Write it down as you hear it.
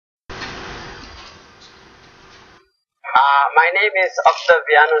My name is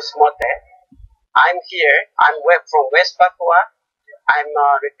Octavianus Mote. I'm here. from West Papua. I'm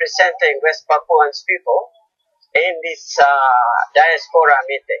representing West Papuans people in this diaspora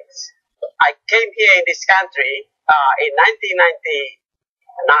meetings. I came here in this country in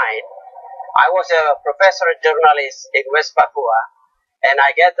 1999. I was a professor journalist in West Papua, and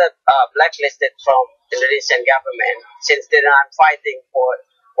I get blacklisted from Indonesian government. Since then, I'm fighting for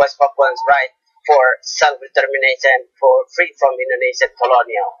West Papuans' right for self-determination, for free from Indonesian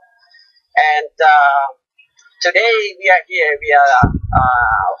colonial. And today we are here. We are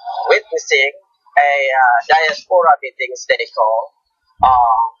witnessing a diaspora meetings they call,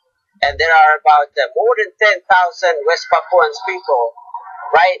 and there are about more than 10,000 West Papuans people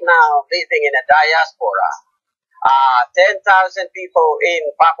right now living in a diaspora. 10,000 people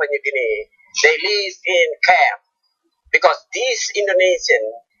in Papua New Guinea. They live in camp because these Indonesian,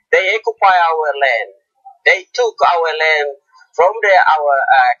 they occupy our land. They took our land from our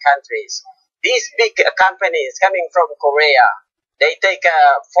countries. These big companies coming from Korea, they take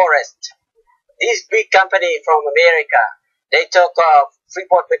a forest. These big company from America, they took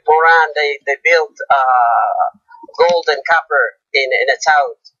Freeport McMoran. They built gold and copper in the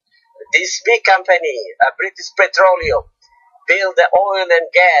south. This big company, British Petroleum, built the oil and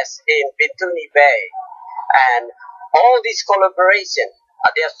gas in Bintuni Bay, and all this collaboration,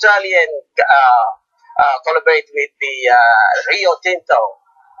 the Australian collaborate with the Rio Tinto,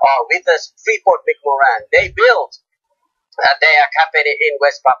 with the Freeport McMoran. They built their company in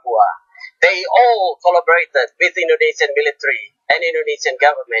West Papua. They all collaborated with Indonesian military and Indonesian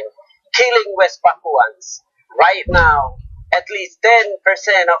government, killing West Papuans. Right now, at least 10%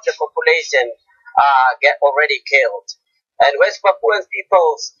 of the population get already killed. And West Papuan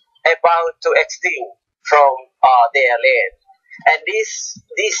peoples about to extinct from their land. And this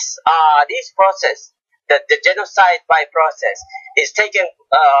process, the genocide by process, is taking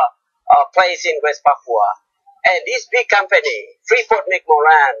place in West Papua. And this big company, Freeport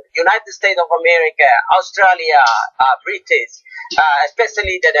McMoran, United States of America, Australia, British,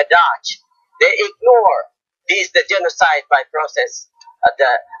 especially the Dutch, they ignore the genocide by process,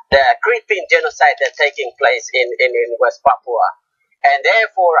 the creeping genocide that's taking place in West Papua. And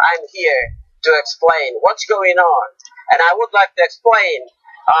therefore, I'm here to explain what's going on. And I would like to explain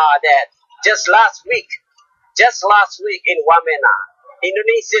that just last week in Wamena,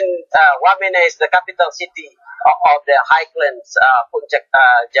 Indonesian Wamena is the capital city of the Highlands, Puncak,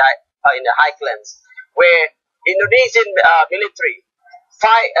 in the Highlands, where Indonesian military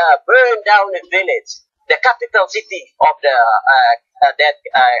burned down a village, the capital city of that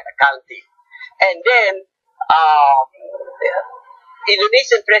county. And then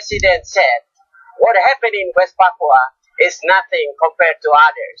Indonesian president said, what happened in West Papua is nothing compared to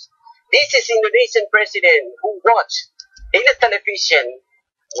others. This is Indonesian president who watched in the television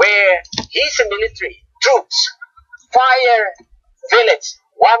where his military troops fire village,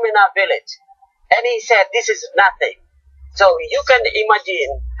 Wamena village. And he said, this is nothing. So you can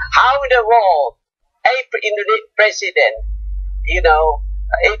imagine how in the world a Indonesian president, it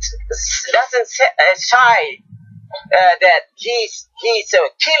doesn't shy that he's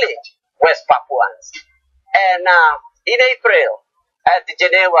killing West Papuans. And in April, at the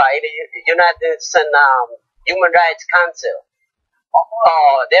Geneva, in the United Nations Human Rights Council,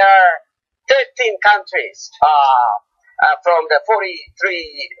 there are 13 countries from the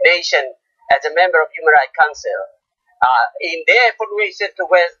 43 nations as a member of Human Rights Council. In their evaluation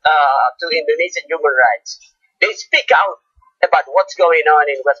to Indonesian human rights, they speak out about what's going on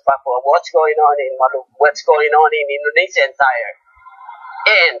in West Papua, what's going on in Maluku, what's going on in Indonesia entire.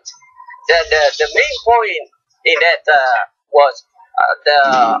 And the main point in that was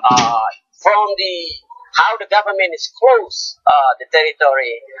from how the government is close the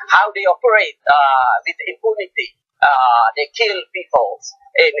territory, how they operate with impunity. They kill people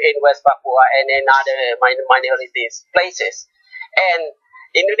in West Papua and in other minorities places. And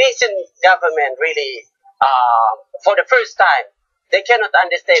Indonesian government really, for the first time, they cannot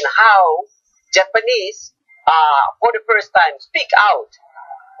understand how Japanese, for the first time, speak out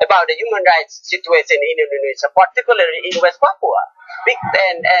about the human rights situation in Indonesia, particularly in West Papua.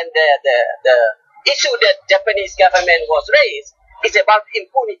 And the issue that Japanese government was raised is about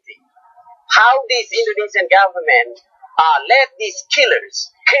impunity. How this Indonesian government let these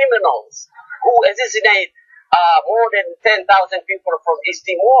killers, criminals, who assassinate more than 10,000 people from East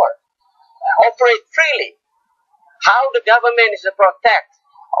Timor, operate freely. How the government is to protect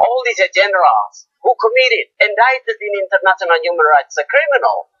all these generals who committed, indicted in international human rights, a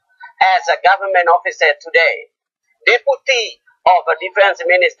criminal, as a government officer today, deputy of a defense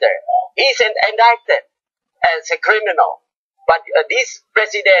minister, is indicted as a criminal. But this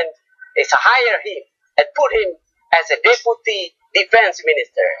president is hire him and put him as a deputy defense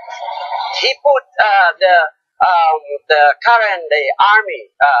minister. He put the current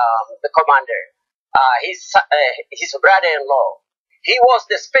army the commander, his brother-in-law. He was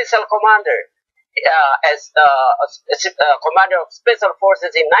the special commander as commander of special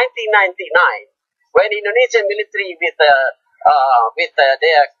forces in 1999 when Indonesian military with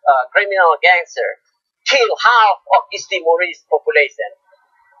their criminal gangster killed half of East Timorese population.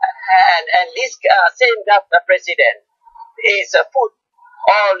 And this same president is put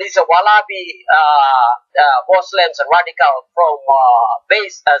all these Walabi Muslims radical from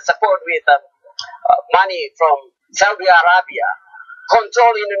base support with money from Saudi Arabia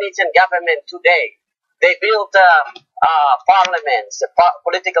control Indonesian government today. They built parliaments,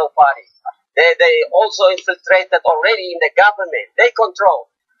 political party. They also infiltrated already in the government. They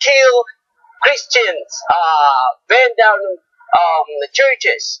control, kill Christians, burn down the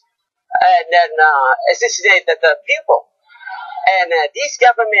churches, and then assassinated the people. And this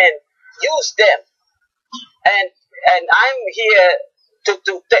government used them. And I'm here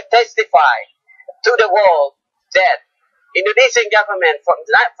to testify to the world that Indonesian government from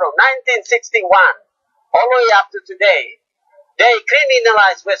 1961 all the way up to today, they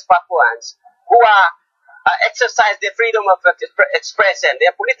criminalize West Papuans who are exercise their freedom of expression,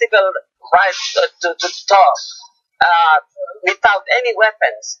 their political right to talk without any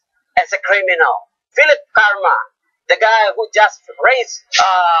weapons as a criminal. Philip Karma, the guy who just raised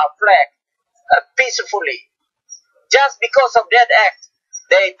flag peacefully, just because of that act,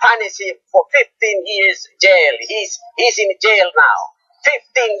 they punish him for 15 years jail. He's in jail now,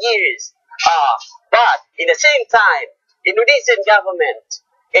 15 years. But in the same time, Indonesian government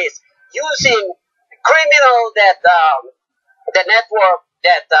is using criminal that the network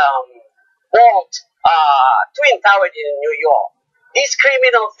that bombed Twin Towers in New York. These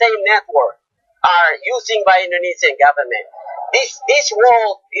criminal same network are using by Indonesian government. This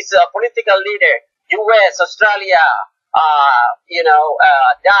world is a political leader, U.S., Australia,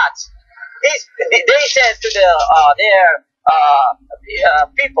 Dutch. They said to their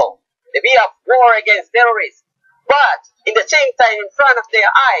people, we are war against terrorists. But in the same time, in front of their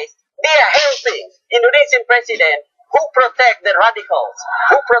eyes, they are helping Indonesian president who protect the radicals,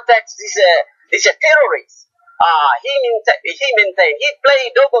 who protects these terrorists. He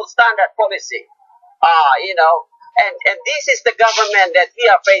play double standard policy. And this is the government that we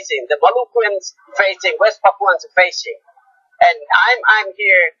are facing, the Malukuans facing, West Papuans facing. And I'm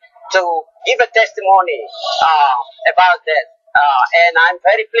here to give a testimony about that. And I'm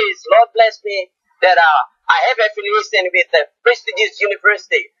very pleased. Lord bless me that I have affiliation with a prestigious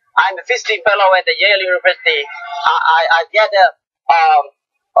university. I'm a visiting fellow at the Yale University. I get a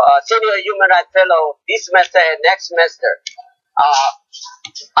senior human rights fellow this semester and next semester.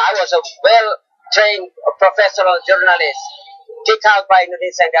 I was a well-trained professional journalist kicked out by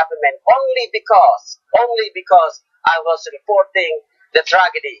Indonesian government only because I was reporting the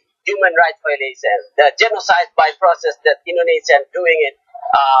tragedy, human rights violation, the genocide by process that Indonesia is doing it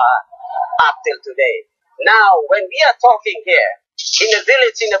up till today. Now, when we are talking here, in a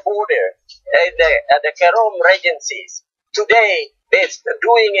village in the border, the Kerom regencies, today they're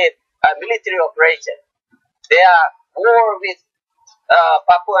doing it a military operation. They are war with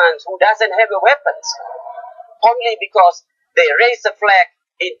Papuans who doesn't have weapons, only because they raised the flag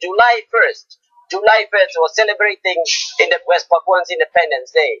in July 1st. July 1st was celebrating in the West Papuans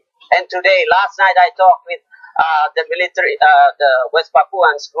Independence Day. And today, last night, I talked with the military, the West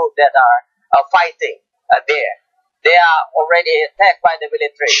Papuans group that are fighting there. They are already attacked by the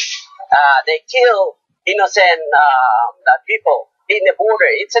military. They kill innocent people in the border.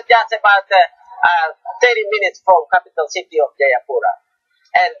 It's just about 30 minutes from capital city of Jayapura.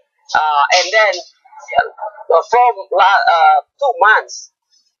 And then from 2 months,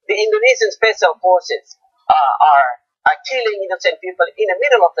 the Indonesian special forces are killing innocent people in the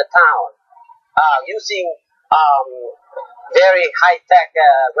middle of the town using very high-tech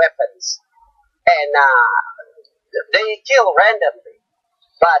weapons. And they kill randomly.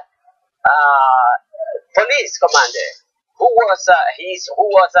 But police commander, who was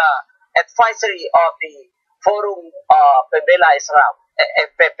advisory of the Forum Pembela Islam,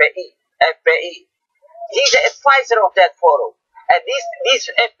 FPI, he's the advisor of that forum. And these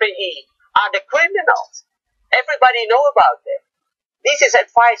FPI are the criminals. Everybody know about them. This is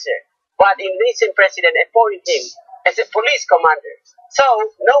advisor, but Indonesian president appointed him as a police commander. So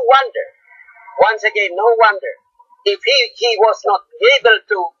no wonder, once again, no wonder if he was not able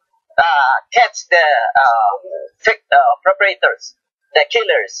to catch the perpetrators, the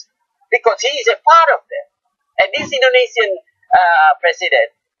killers, because he is a part of them. And this Indonesian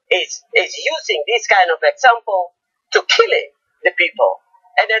president is using this kind of example to killing the people.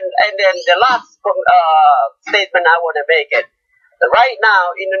 And then the last statement I want to make it. Right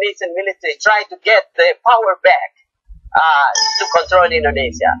now, Indonesian military try to get the power back to control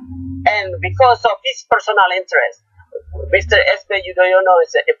Indonesia. And because of his personal interest, Mr. S.B. Yudhoyono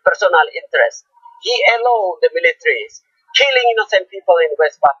is a personal interest. He allowed the militaries killing innocent people in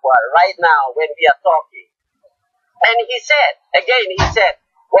West Papua right now when we are talking. And he said,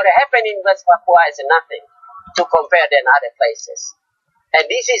 what happened in West Papua is nothing to compare than other places. And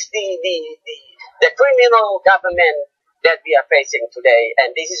this is the criminal government that we are facing today.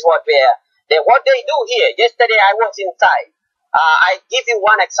 And this is what what they do here. Yesterday I was inside. I give you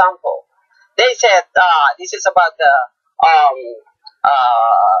one example. They said this is about the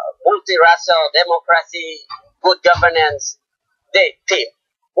multiracial democracy, good governance team.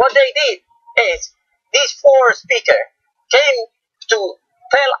 What they did is these four speakers came to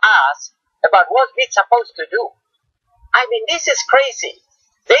tell us about what we're supposed to do. I mean, this is crazy.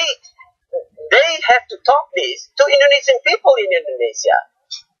 They have to talk this to Indonesian people in Indonesia.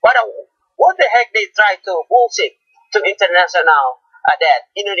 What the heck they try to bullshit to international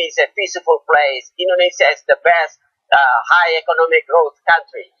that Indonesia is a peaceful place. Indonesia is the best high economic growth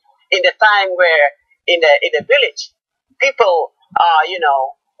country. In the time where in the village, people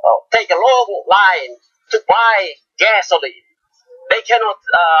take a long line to buy gasoline. They cannot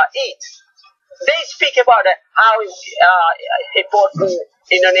eat. They speak about how important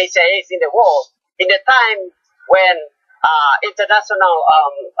Indonesia is in the world. In the time when international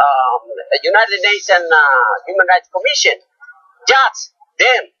United Nations Human Rights Commission judged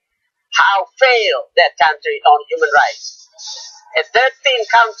them how failed that country on human rights. And 30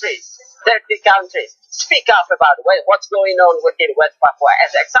 countries speak up about what's going on in West Papua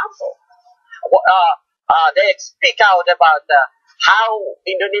as an example. They speak out about how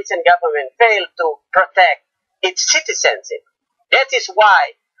Indonesian government failed to protect its citizenship. That is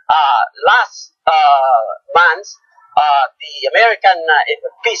why last month the American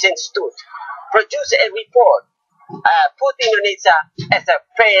Peace Institute produced a report put Indonesia as a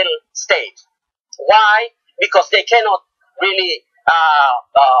failed state. Why? Because they cannot really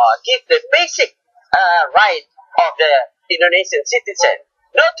give the basic right of the Indonesian citizen.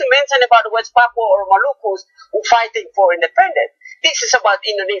 Not to mention about West Papua or Maluku who fighting for independence. This is about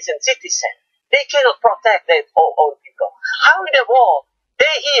Indonesian citizens. They cannot protect their own people. How in the world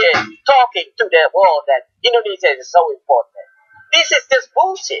they here talking to the world that Indonesia is so important? This is just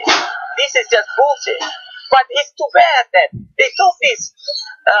bullshit. This is just bullshit. But it's too bad that they talk this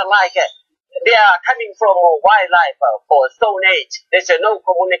like they are coming from wildlife or Stone Age. There's no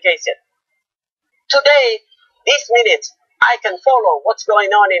communication. Today, this minute, I can follow what's going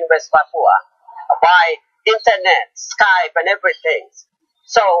on in West Papua by internet, Skype, and everything.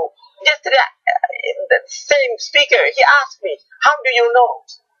 So yesterday, the same speaker, he asked me, how do you know?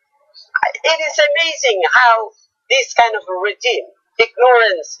 It is amazing how this kind of regime,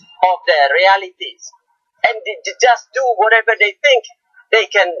 ignorance of the realities, and they just do whatever they think they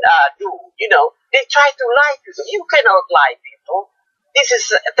can do. They try to lie to people. You cannot lie people. This is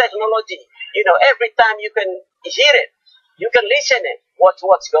technology. Every time you can hear it, you can listen it. What's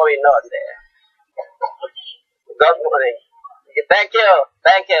going on there? Good morning. Thank you.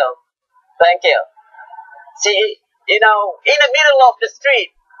 See, in the middle of the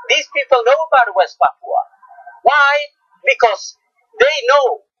street, these people know about West Papua. Why? Because they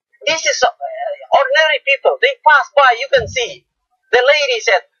know. This is ordinary people. They pass by, you can see. The lady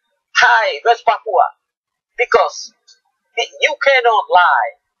said, hi, West Papua. Because you cannot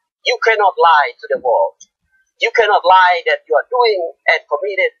lie. You cannot lie to the world. You cannot lie that you are doing and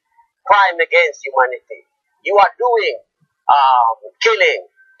committed crime against humanity. You are doing killing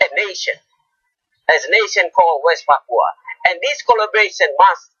a nation. As a nation called West Papua. And this collaboration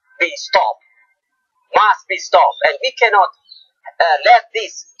must be stopped. Must be stopped. And we cannot let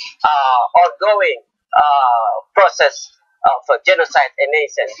this ongoing process of genocide a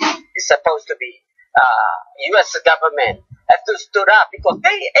nation is supposed to be U.S. government have to stood up because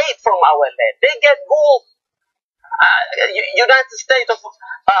they ate from our land. They get gold. United States of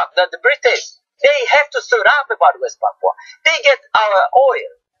the British, they have to stood up about West Papua. They get our oil.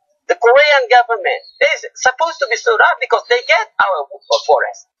 The Korean government, they're supposed to be stood up because they get our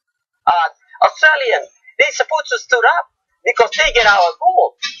forest. Australian, they're supposed to stood up because they get our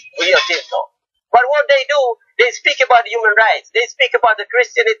gold, Rio Tinto. But what they do, they speak about human rights. They speak about the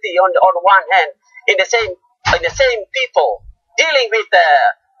Christianity on one hand, in the same people dealing with the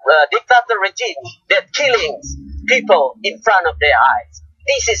dictator regime that killing people in front of their eyes.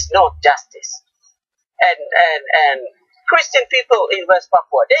 This is not justice. and Christian people in West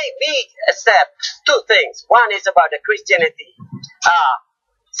Papua, we accept two things. One is about the Christianity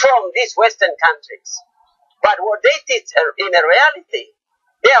from these Western countries. But what they teach in a reality,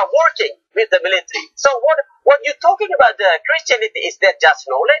 they are working with the military. So what you're talking about the Christianity, is that just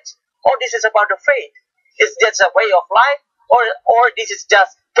knowledge? Or this is about the faith? Is that a way of life? Or this is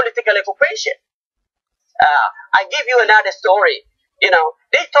just political occupation? I give you another story.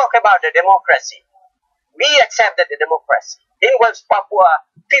 They talk about the democracy. We accept that the democracy. In West Papua,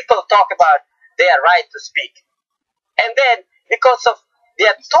 people talk about their right to speak. And then, because of they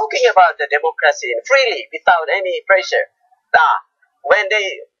are talking about the democracy freely, without any pressure. I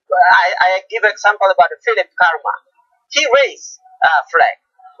give example about Philip Karma. He raised a flag.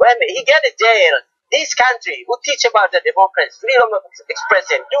 When he get a jail, this country who teach about the democracy, freedom of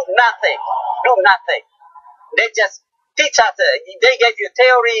expression, do nothing. They just teach us, they gave you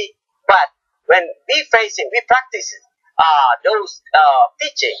theory, but when we practice those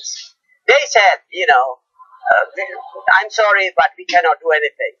teachings, they said, I'm sorry, but we cannot do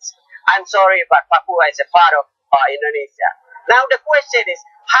anything. I'm sorry, but Papua is a part of Indonesia. Now the question is,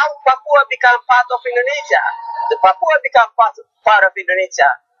 how Papua become part of Indonesia? The Papua become part of Indonesia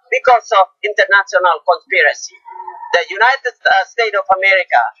because of international conspiracy. The United States of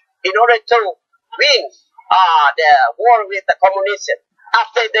America, in order to win the war with the communism,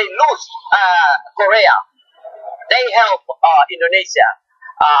 after they lose Korea, they help Indonesia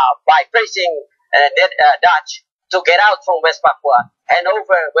by pressing Dutch to get out from West Papua, hand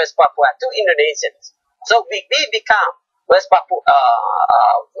over West Papua to Indonesians. So we become West Papua,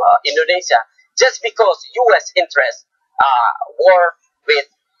 Indonesia, just because U.S. interests war with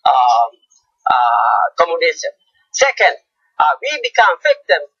communism. Second, we become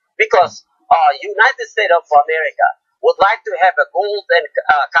victim because United States of America would like to have a gold and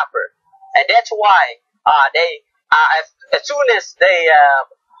copper, and that's why they as soon as they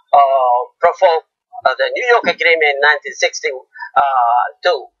provoke the New York Agreement in 1962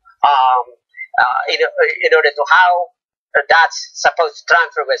 in order to how Dutch supposed to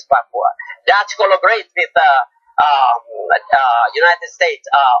transfer West Papua. Dutch collaborate with United States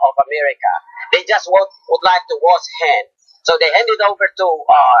of America. They just would like to wash hands. So they hand it over to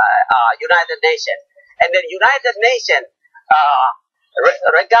United Nations. And then United Nations,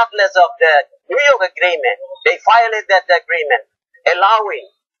 regardless of the New York Agreement, they violate that agreement, allowing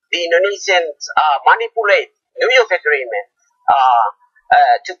the Indonesians manipulate New York Agreement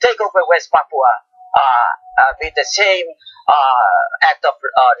to take over West Papua with the same act of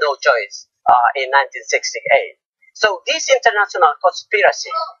no choice in 1968. So this international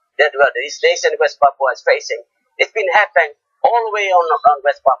conspiracy that this nation West Papua is facing, it's been happening all the way on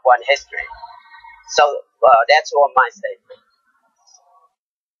West Papuan history. So that's all my statement.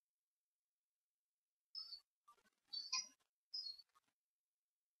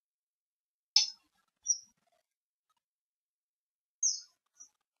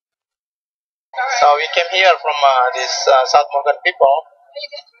 So we came here from these South Morgan people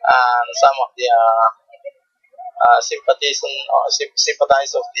and some of the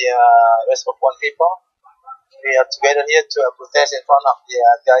sympathize of the West Papuan people. We are together here to protest in front of the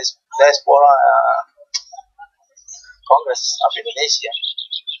diaspora Congress of Indonesia.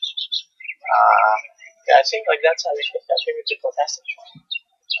 I think like that's how we can continue to protest.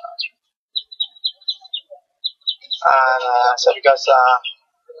 And so because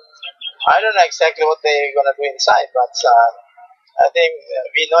I don't know exactly what they're going to do inside, but I think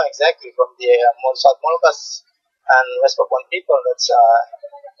we know exactly from the South Moluccas and West Papuan people that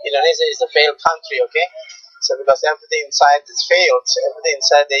Indonesia is a failed country, okay? So because everything inside is failed, everything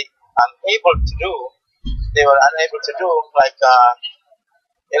inside they were unable to do, like,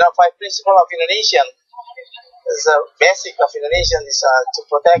 5 principles of Indonesian. The basic of Indonesian is to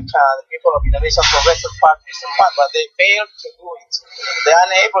protect the people of Indonesia from western part, eastern part, but they failed to do it. They are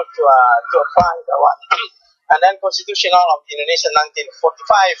unable to apply the one. And then Constitutional of Indonesia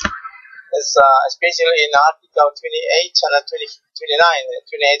 1945 is especially in Article 28 and 29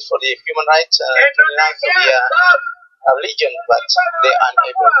 for the human rights, 29 for the religion, but they are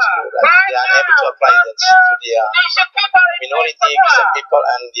unable to do that. They are unable to apply that to the minority, Christian people,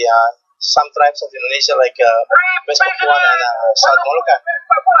 and the some tribes of Indonesia like West Papua and South Molucca.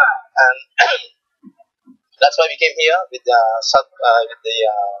 And that's why we came here with the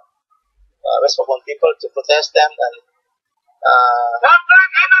West Papuan people to protest them, and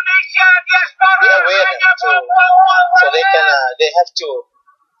we are aware so they have to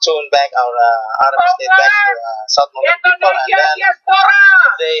tune back our Arab state back to South Molucca people, and then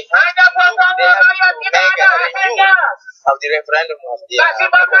they have to make a review of the referendum of the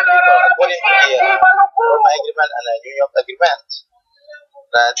people according to the Roma Agreement and the New York Agreement.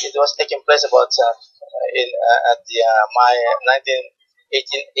 That it was taking place about at the May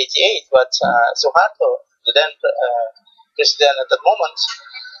 1888, but Suharto, the then president at that moment,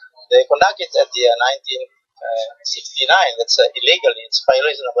 they conducted at the 1969. That's illegally. It's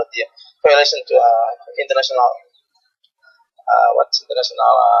violation about the violation to international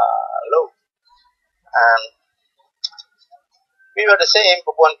international law. And we were the same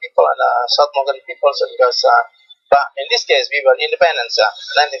Papuan people and South Morgan people, so because but in this case we were independent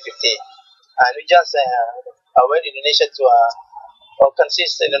 1950, and we just await Indonesia to or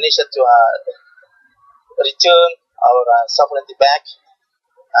consist Indonesia to return our sovereignty back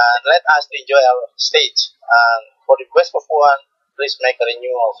and let us enjoy our state. And for the West Papuan, please make a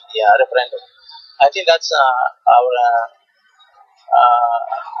renewal of the referendum. I think that's our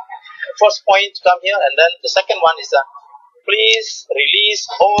first point to come here. And then the second one is please release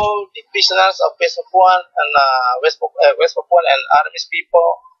all the prisoners of West Papuan and West Papuan and Arabis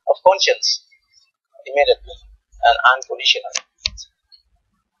people of conscience immediately and unconditionally.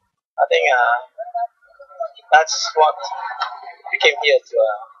 I think that's what we came here to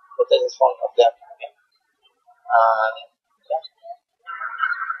protest in front of them.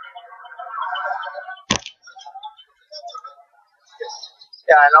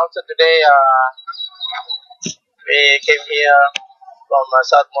 Yeah, and also today we came here from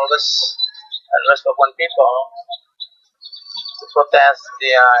South Malgas and West Papuan people to protest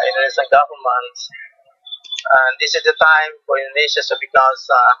the Indonesian government. And this is the time for Indonesia, so because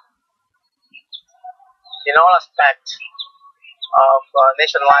in all aspects of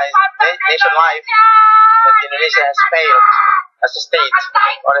nation life, that Indonesia has failed as a state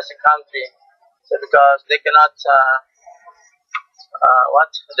or as a country. So because they cannot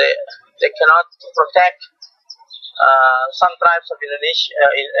they cannot protect some tribes of Indonesia,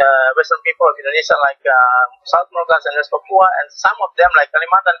 Western people of Indonesia, like South Malgas and West Papua, and some of them like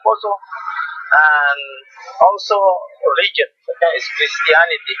Kalimantan, Poso, and also religion, okay, is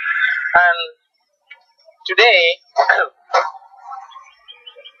Christianity. And today,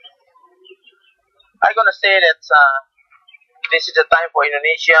 I'm gonna say that this is the time for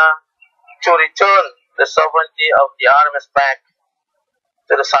Indonesia to return the sovereignty of the RMS back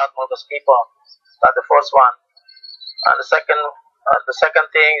to the South Malgas people. That's the first one. And the second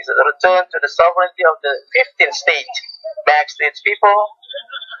thing is the return to the sovereignty of the 15th state back to its people.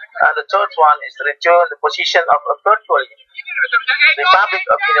 And the third one is to return the position of a virtual Republic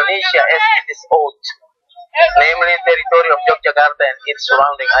of Indonesia as it is old, namely territory of Yogyakarta and its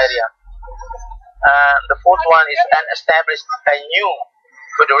surrounding area. And the fourth one is an established a new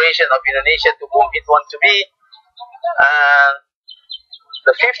federation of Indonesia to whom it wants to be. And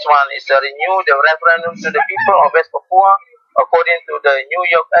the fifth one is to renew the referendum to the people of West Papua according to the New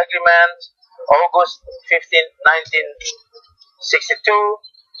York Agreement, August 15, 1962,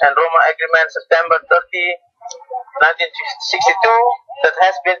 and Roma Agreement, September 30, 1962, that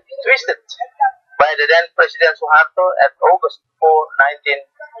has been twisted by the then President Suharto at August 4,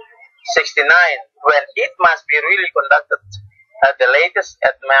 1969, when it must be really conducted at the latest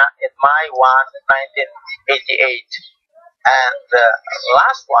at May 1, 1988. And the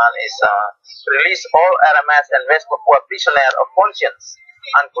last one is release all RMS and West Papua prisoners of conscience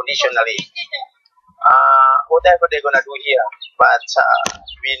unconditionally. Whatever they're gonna do here, but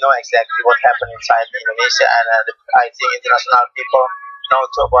we know exactly what happened inside Indonesia, and I think international people know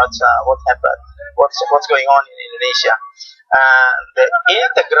too about what happened, what's going on in Indonesia. The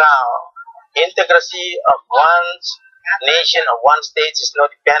integrity of one nation or one state is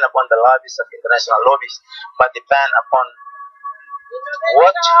not depend upon the lobbies of international lobbies, but depend upon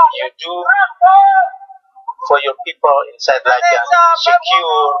what you do for your people inside, like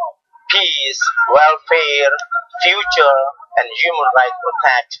secure, peace, welfare, future, and human rights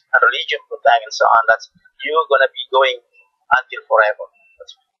protect, and religion protect, and so on. That's you're gonna be going until forever.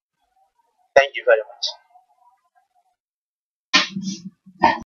 Thank you very much.